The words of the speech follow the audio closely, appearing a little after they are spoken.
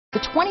The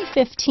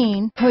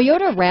 2015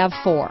 Toyota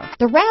RAV4.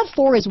 The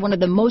RAV4 is one of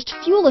the most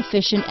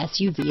fuel-efficient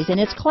SUVs in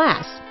its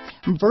class.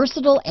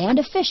 Versatile and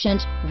efficient,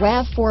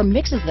 RAV4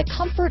 mixes the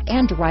comfort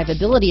and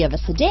drivability of a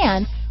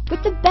sedan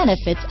with the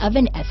benefits of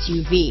an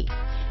SUV.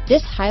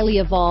 This highly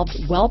evolved,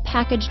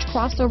 well-packaged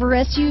crossover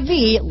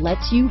SUV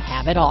lets you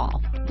have it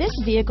all. This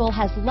vehicle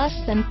has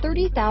less than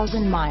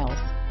 30,000 miles.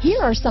 Here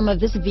are some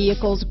of this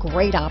vehicle's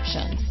great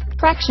options: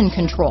 traction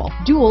control,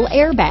 dual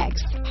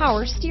airbags,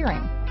 power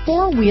steering,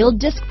 four-wheel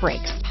disc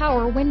brakes,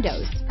 power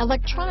windows,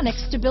 electronic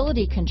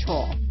stability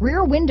control,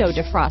 rear window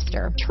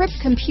defroster, trip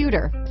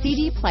computer,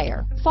 CD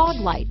player, fog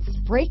lights,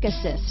 brake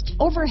assist,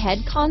 overhead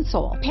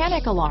console,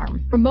 panic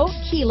alarm, remote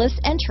keyless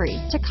entry,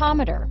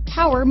 tachometer,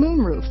 power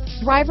moonroof,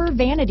 driver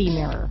vanity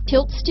mirror,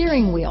 tilt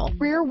steering wheel,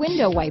 rear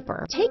window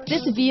wiper. Take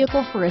this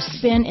vehicle for a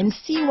spin and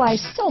see why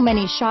so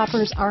many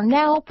shoppers are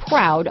now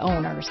proud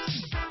owners.